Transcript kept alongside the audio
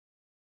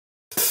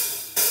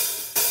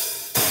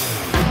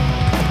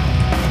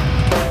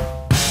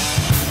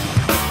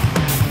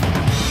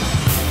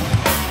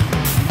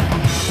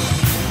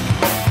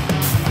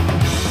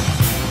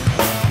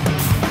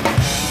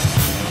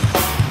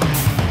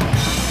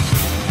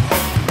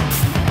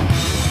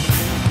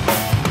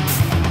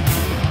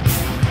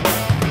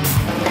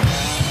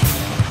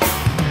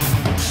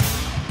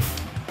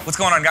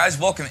going on, guys?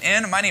 Welcome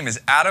in. My name is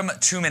Adam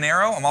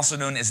Tuminero. I'm also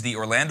known as the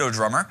Orlando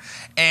Drummer,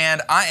 and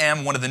I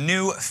am one of the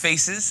new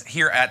faces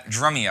here at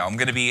Drumeo. I'm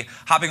going to be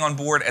hopping on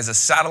board as a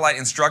satellite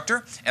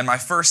instructor, and my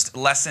first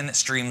lesson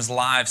streams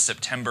live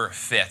September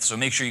 5th. So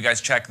make sure you guys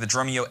check the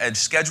Drumeo Edge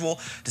schedule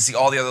to see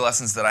all the other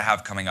lessons that I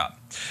have coming up.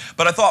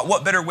 But I thought,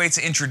 what better way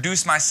to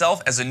introduce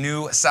myself as a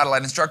new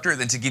satellite instructor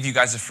than to give you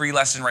guys a free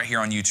lesson right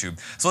here on YouTube.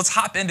 So let's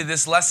hop into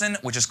this lesson,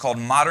 which is called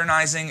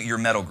Modernizing Your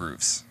Metal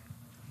Grooves.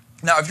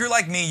 Now, if you're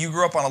like me, you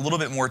grew up on a little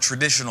bit more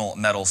traditional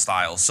metal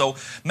styles. So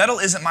metal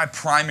isn't my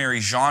primary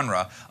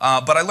genre,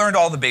 but I learned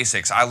all the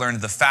basics. I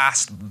learned the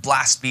fast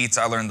blast beats,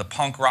 I learned the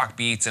punk rock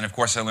beats, and of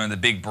course I learned the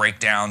big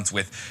breakdowns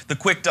with the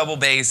quick double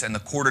bass and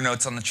the quarter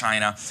notes on the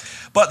china.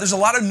 But there's a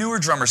lot of newer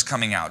drummers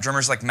coming out,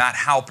 drummers like Matt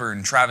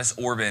Halpern, Travis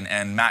Orban,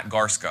 and Matt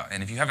Garska.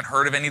 And if you haven't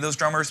heard of any of those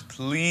drummers,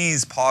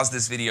 please pause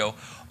this video,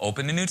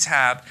 open a new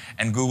tab,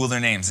 and Google their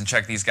names and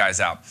check these guys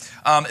out.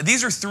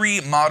 These are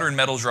three modern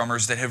metal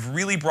drummers that have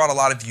really brought a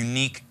lot of unique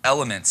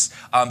elements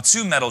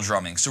to metal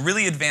drumming. So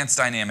really advanced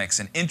dynamics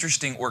and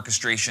interesting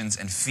orchestrations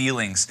and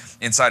feelings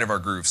inside of our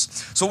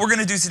grooves. So what we're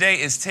going to do today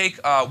is take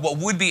what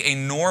would be a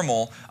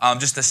normal,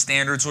 just a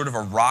standard sort of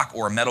a rock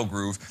or a metal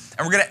groove,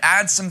 and we're going to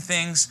add some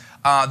things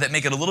that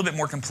make it a little bit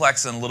more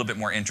complex and a little bit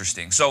more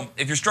interesting. So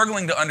if you're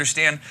struggling to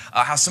understand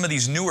how some of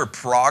these newer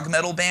prog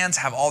metal bands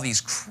have all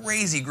these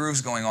crazy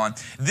grooves going on,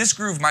 this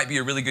groove might be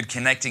a really good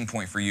connecting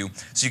point for you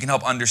so you can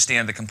help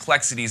understand the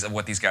complexities of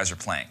what these guys are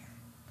playing.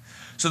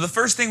 So the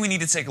first thing we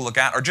need to take a look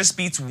at are just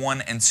beats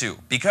 1 and 2,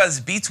 because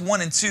beats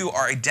 1 and 2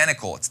 are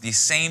identical. It's the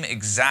same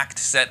exact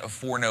set of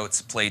 4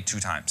 notes played 2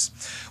 times.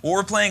 What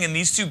we're playing in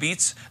these 2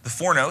 beats, the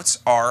 4 notes,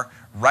 are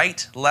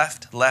right,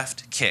 left,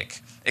 left, kick.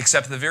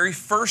 Except the very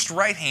first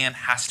right hand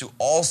has to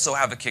also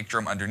have a kick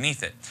drum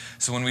underneath it.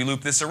 So when we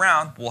loop this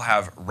around, we'll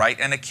have right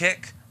and a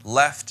kick,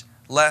 left,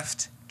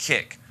 left,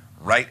 kick.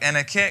 Right and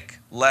a kick,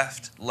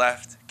 left,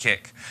 left,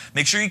 kick.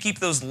 Make sure you keep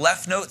those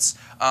left notes,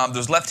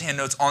 those left-hand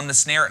notes on the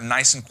snare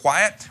nice and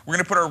quiet. We're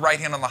going to put our right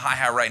hand on the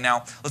hi-hat right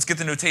now. Let's get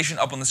the notation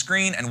up on the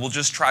screen, and we'll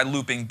just try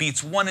looping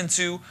beats 1 and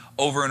 2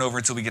 over and over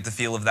until we get the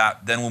feel of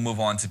that. Then we'll move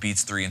on to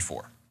beats 3 and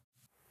 4.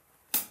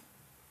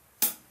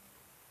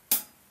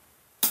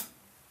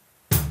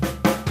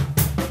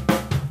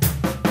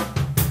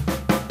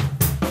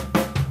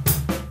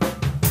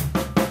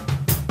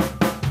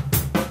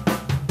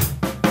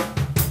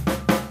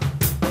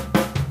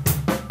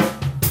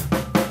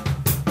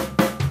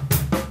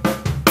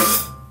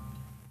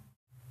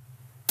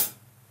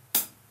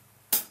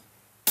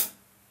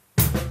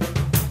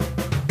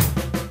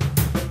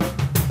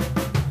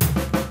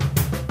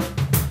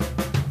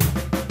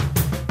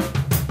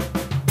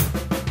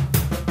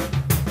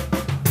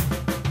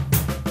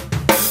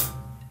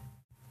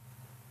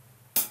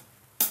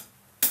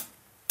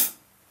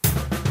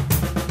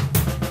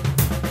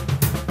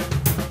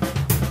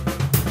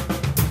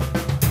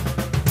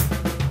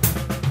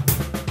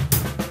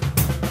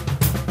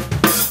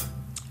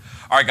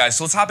 All right, guys,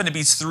 so let's hop into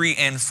beats 3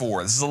 and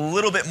 4. This is a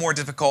little bit more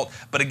difficult,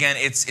 but again,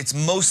 it's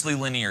mostly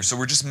linear, so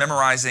we're just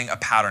memorizing a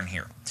pattern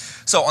here.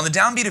 So on the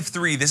downbeat of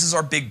 3, this is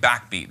our big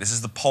backbeat. This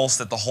is the pulse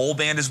that the whole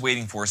band is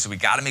waiting for, so we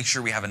got to make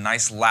sure we have a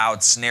nice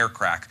loud snare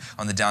crack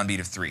on the downbeat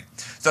of 3.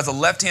 So that's a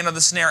left hand on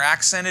the snare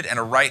accented, and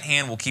a right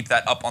hand. We'll keep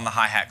that up on the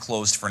hi-hat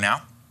closed for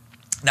now.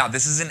 Now,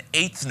 this is an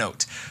 8th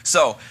note,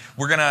 so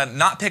we're going to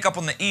not pick up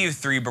on the E of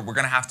 3, but we're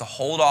going to have to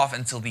hold off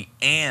until the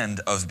and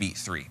of beat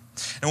 3.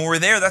 And when we're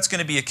there, that's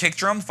going to be a kick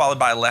drum followed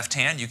by a left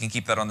hand. You can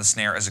keep that on the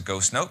snare as a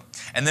ghost note.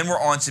 And then we're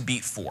on to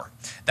beat 4.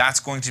 That's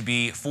going to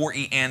be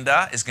 4E and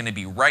is going to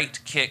be right,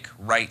 kick,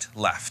 right,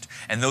 left.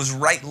 And those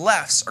right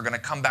lefts are going to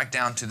come back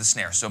down to the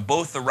snare. So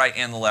both the right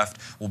and the left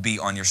will be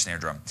on your snare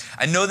drum.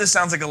 I know this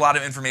sounds like a lot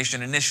of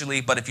information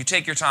initially, but if you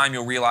take your time,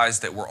 you'll realize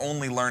that we're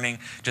only learning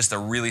just a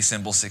really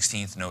simple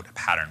 16th note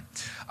pattern.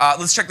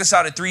 Let's check this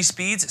out at 3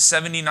 speeds,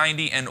 70,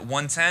 90, and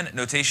 110.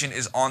 Notation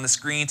is on the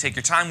screen. Take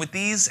your time with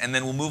these, and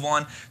then we'll move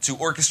on to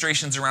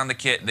orchestrations around the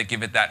kit that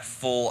give it that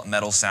full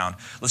metal sound.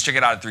 Let's check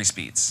it out at 3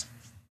 speeds.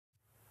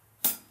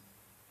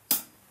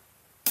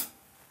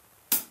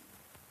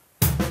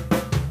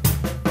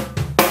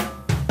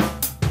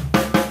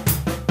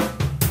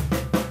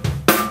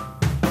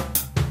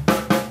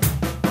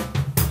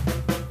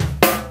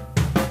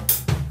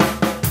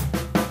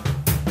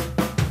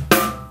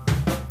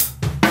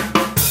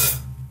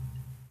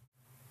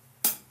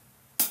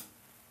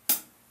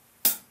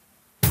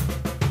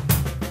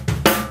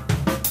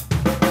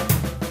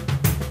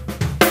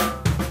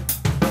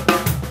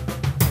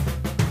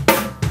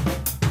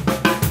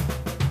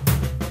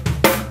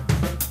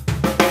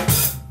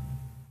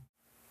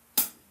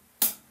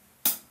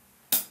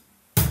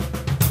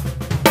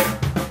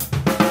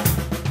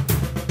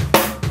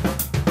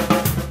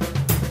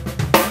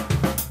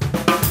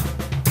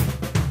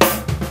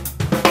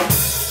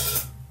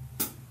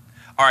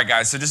 All right,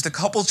 guys, so just a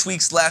couple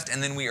tweaks left,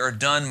 and then we are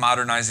done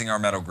modernizing our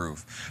metal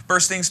groove.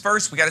 First things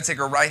first, we got to take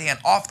our right hand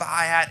off the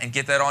hi-hat and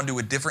get that onto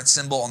a different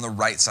cymbal on the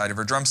right side of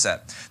our drum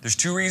set. There's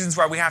two reasons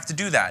why we have to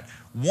do that.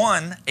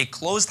 One, a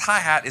closed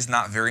hi-hat is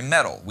not very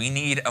metal. We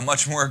need a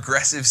much more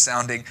aggressive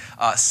sounding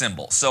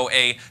cymbal. So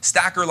a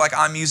stacker like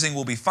I'm using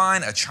will be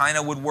fine, a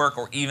china would work,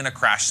 or even a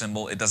crash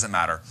cymbal, it doesn't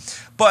matter.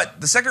 But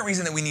the second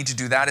reason that we need to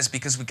do that is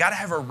because we gotta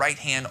have our right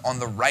hand on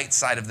the right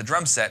side of the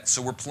drum set,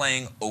 so we're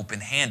playing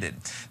open-handed.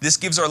 This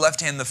gives our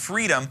left hand the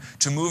freedom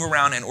to move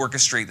around and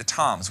orchestrate the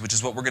toms, which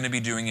is what we're gonna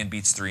be doing in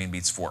beats 3 and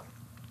beats 4.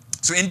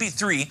 So in beat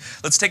 3,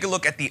 let's take a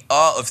look at the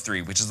of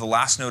 3, which is the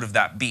last note of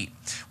that beat.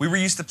 We were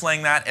used to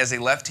playing that as a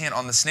left hand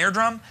on the snare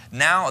drum.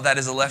 Now that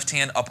is a left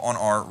hand up on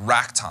our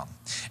rack tom.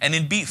 And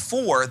in beat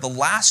 4, the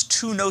last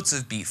two notes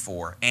of beat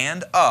 4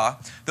 and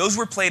those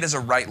were played as a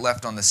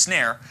right-left on the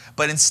snare,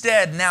 but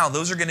instead now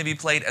those are going to be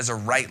played as a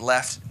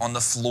right-left on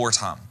the floor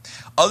tom.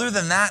 Other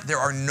than that, there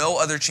are no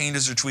other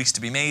changes or tweaks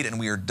to be made, and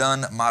we are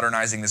done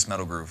modernizing this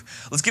metal groove.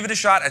 Let's give it a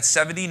shot at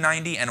 70,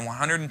 90, and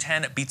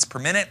 110 beats per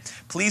minute.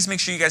 Please make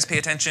sure you guys pay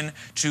attention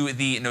to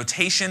the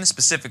notation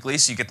specifically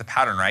so you get the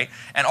pattern right,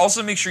 and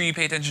also make sure you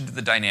pay attention to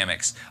the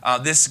dynamics.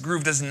 This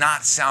groove does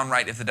not sound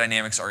right if the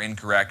dynamics are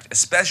incorrect,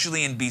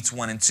 especially in beats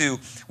 1 and 2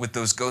 with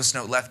those ghost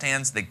note left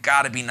hands. They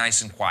gotta be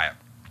nice and quiet.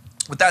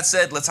 With that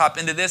said, let's hop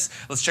into this.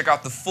 Let's check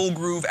out the full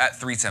groove at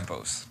 3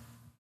 tempos.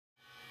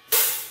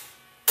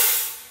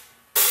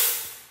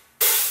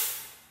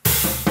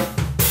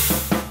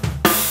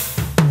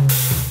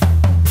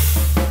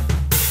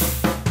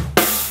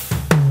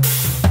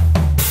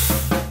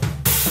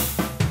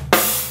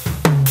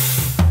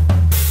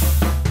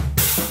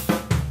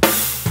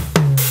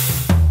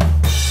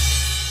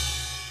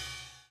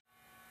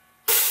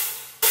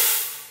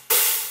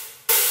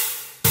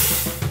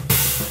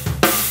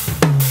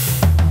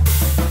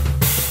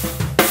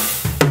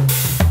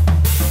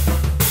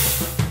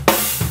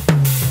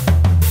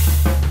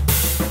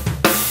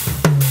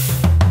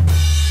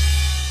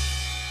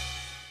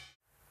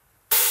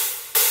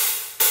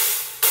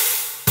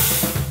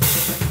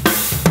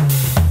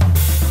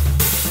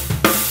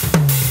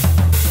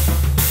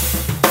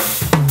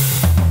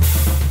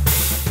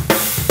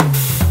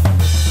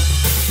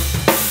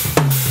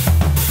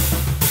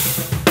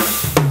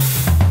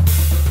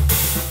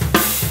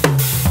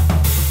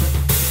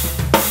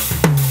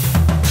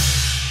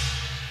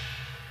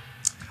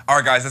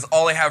 Alright guys, that's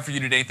all I have for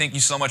you today. Thank you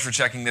so much for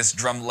checking this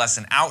drum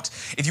lesson out.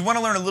 If you want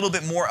to learn a little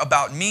bit more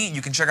about me,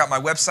 you can check out my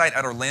website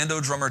at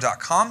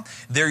orlandodrummer.com.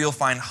 There you'll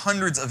find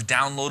hundreds of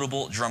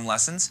downloadable drum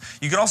lessons.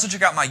 You can also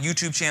check out my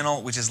YouTube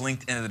channel, which is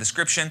linked in the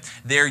description.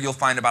 There you'll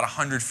find about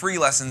 100 free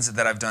lessons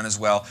that I've done as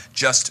well,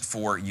 just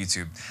for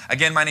YouTube.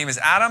 Again, my name is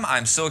Adam.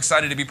 I'm so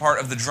excited to be part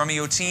of the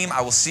Drumeo team.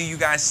 I will see you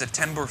guys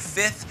September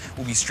 5th.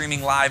 We'll be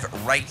streaming live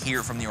right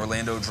here from the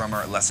Orlando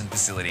Drummer Lesson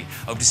Facility.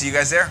 Hope to see you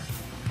guys there.